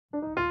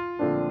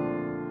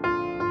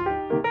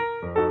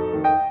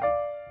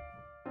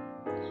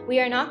We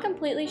are not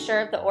completely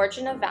sure of the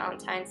origin of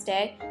Valentine's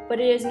Day,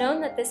 but it is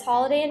known that this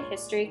holiday in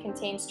history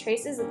contains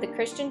traces of the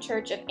Christian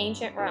Church of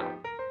ancient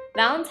Rome.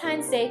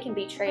 Valentine's Day can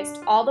be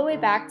traced all the way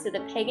back to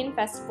the pagan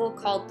festival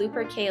called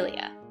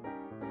Lupercalia.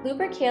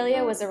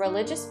 Lupercalia was a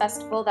religious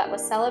festival that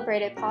was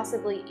celebrated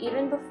possibly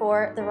even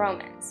before the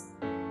Romans.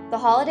 The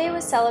holiday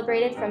was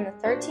celebrated from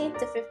the 13th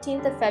to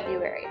 15th of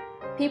February.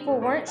 People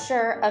weren't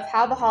sure of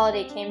how the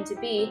holiday came to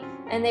be,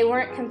 and they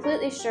weren't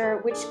completely sure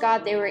which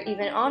god they were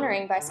even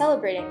honoring by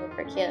celebrating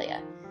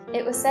Lupercalia.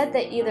 It was said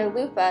that either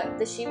Lupa,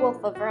 the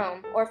she-wolf of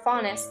Rome, or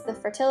Faunus, the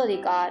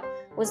fertility god,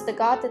 was the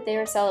god that they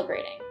were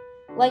celebrating.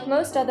 Like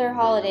most other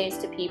holidays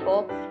to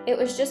people, it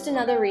was just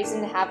another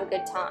reason to have a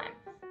good time.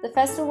 The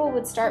festival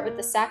would start with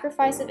the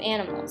sacrifice of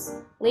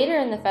animals. Later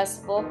in the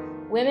festival,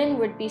 women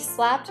would be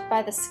slapped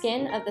by the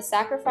skin of the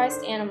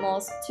sacrificed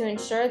animals to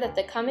ensure that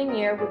the coming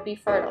year would be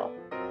fertile.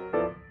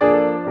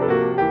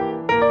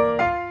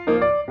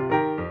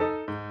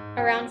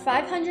 Around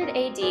 500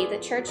 AD, the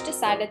church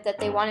decided that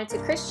they wanted to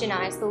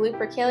Christianize the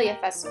Lupercalia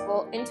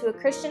festival into a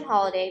Christian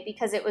holiday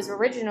because it was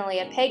originally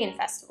a pagan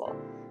festival.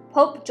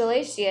 Pope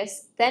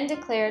Gelasius then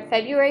declared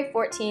February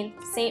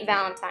 14th St.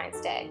 Valentine's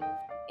Day.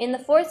 In the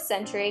 4th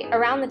century,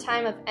 around the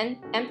time of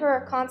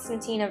Emperor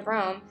Constantine of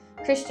Rome,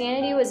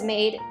 Christianity was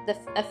made the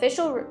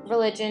official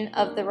religion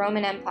of the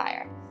Roman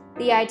Empire.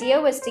 The idea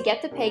was to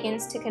get the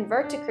pagans to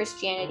convert to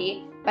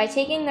Christianity by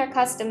taking their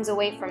customs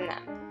away from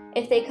them.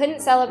 If they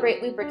couldn't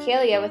celebrate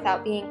Lupercalia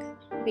without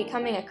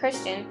becoming a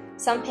Christian,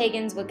 some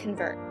pagans would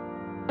convert.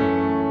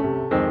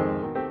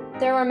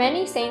 There were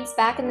many saints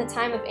back in the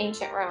time of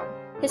ancient Rome.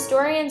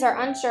 Historians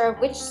are unsure of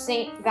which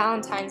St.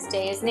 Valentine's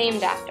Day is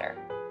named after.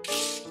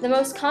 The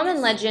most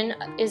common legend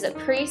is a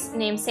priest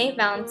named St.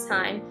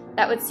 Valentine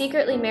that would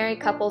secretly marry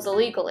couples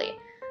illegally.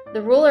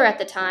 The ruler at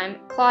the time,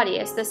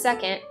 Claudius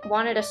II,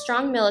 wanted a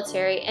strong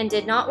military and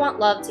did not want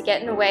love to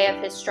get in the way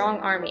of his strong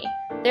army.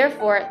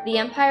 Therefore, the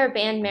empire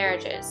banned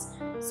marriages.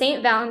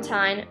 St.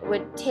 Valentine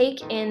would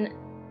take in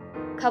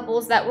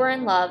couples that were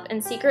in love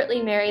and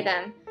secretly marry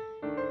them.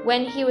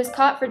 When he was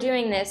caught for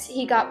doing this,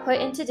 he got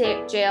put into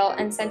jail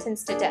and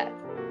sentenced to death.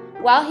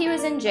 While he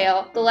was in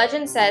jail, the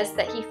legend says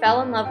that he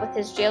fell in love with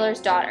his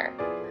jailer's daughter.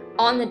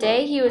 On the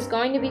day he was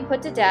going to be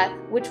put to death,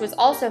 which was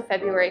also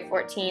February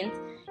 14th,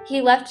 he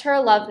left her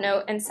a love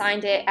note and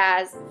signed it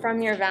as,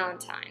 "From your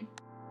Valentine."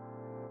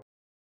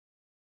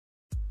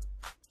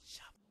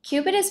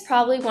 Cupid is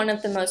probably one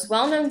of the most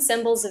well-known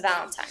symbols of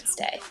Valentine's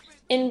Day.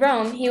 In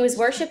Rome, he was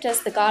worshipped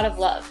as the god of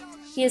love.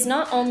 He is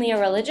not only a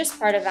religious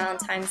part of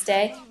Valentine's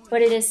Day,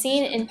 but it is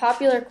seen in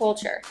popular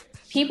culture.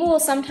 People will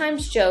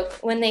sometimes joke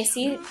when they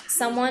see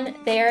someone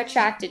they are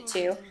attracted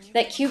to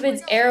that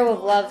Cupid's arrow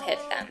of love hit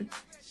them.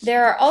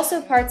 There are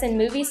also parts in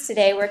movies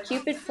today where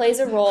Cupid plays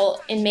a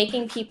role in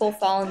making people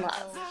fall in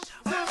love.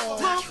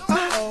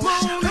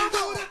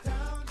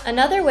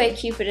 Another way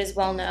Cupid is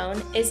well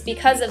known is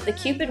because of the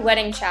Cupid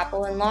Wedding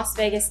Chapel in Las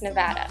Vegas,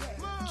 Nevada.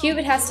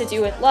 Cupid has to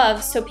do with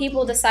love, so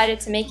people decided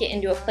to make it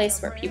into a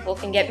place where people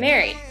can get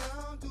married.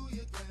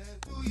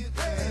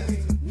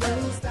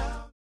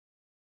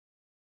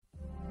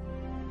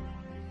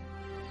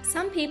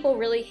 Some people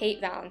really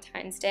hate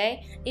Valentine's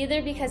Day,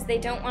 either because they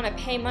don't want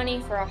to pay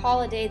money for a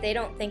holiday they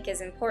don't think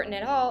is important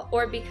at all,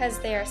 or because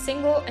they are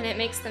single and it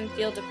makes them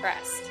feel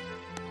depressed.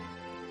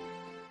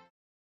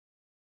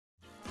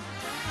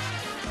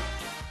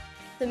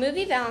 The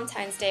movie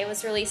Valentine's Day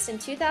was released in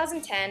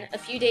 2010, a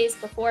few days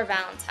before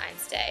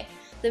Valentine's Day.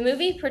 The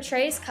movie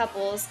portrays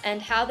couples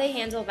and how they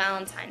handle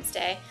Valentine's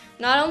Day,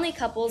 not only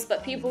couples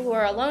but people who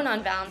are alone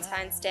on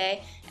Valentine's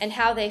Day and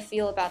how they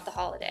feel about the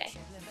holiday.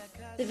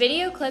 The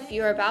video clip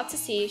you are about to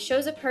see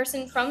shows a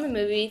person from the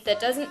movie that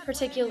doesn't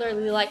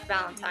particularly like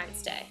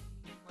Valentine's Day.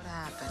 What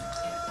happened?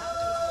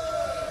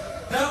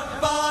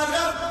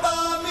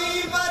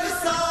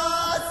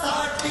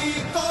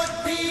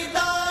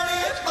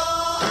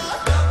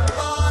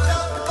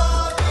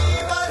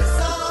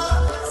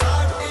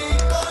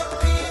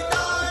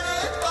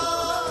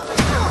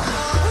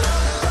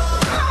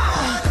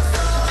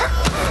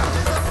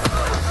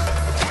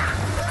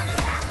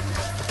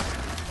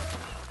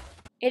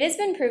 It has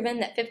been proven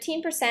that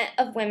 15%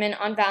 of women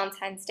on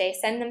Valentine's Day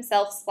send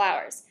themselves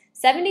flowers.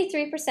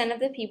 73% of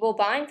the people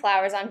buying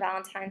flowers on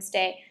Valentine's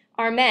Day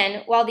are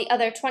men, while the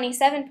other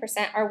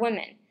 27% are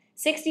women.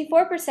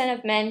 64%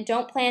 of men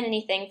don't plan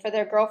anything for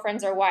their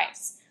girlfriends or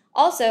wives.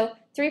 Also,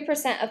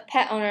 3% of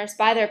pet owners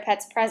buy their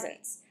pets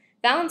presents.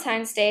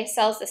 Valentine's Day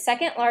sells the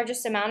second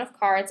largest amount of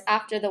cards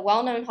after the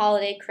well-known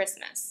holiday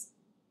Christmas.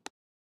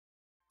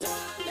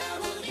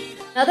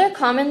 Another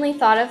commonly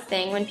thought of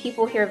thing when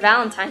people hear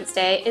Valentine's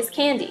Day is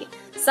candy.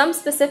 Some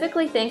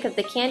specifically think of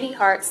the candy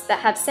hearts that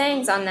have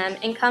sayings on them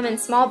and come in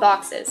small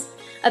boxes.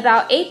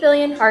 About 8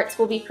 billion hearts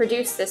will be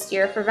produced this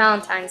year for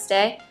Valentine's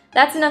Day.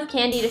 That's enough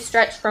candy to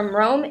stretch from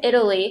Rome,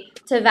 Italy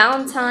to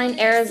Valentine,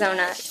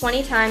 Arizona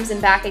 20 times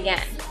and back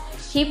again.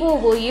 People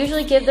will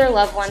usually give their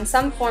loved one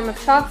some form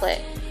of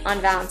chocolate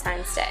on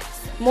Valentine's Day.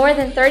 More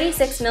than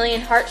 36 million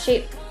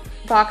heart-shaped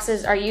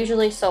boxes are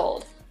usually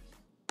sold.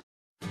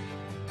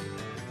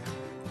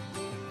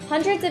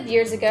 Hundreds of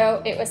years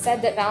ago, it was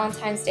said that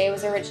Valentine's Day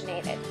was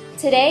originated.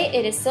 Today,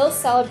 it is still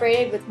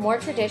celebrated with more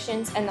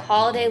traditions, and the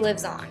holiday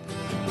lives on.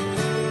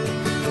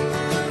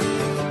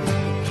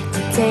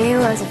 Today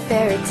was a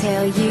fairy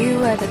tale, you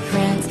were the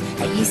prince.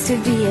 I used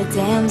to be a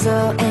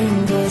damsel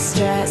in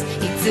distress.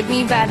 You took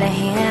me by the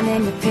hand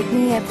and you picked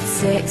me up at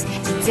 6.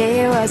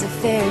 Today was a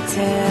fairy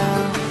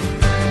tale.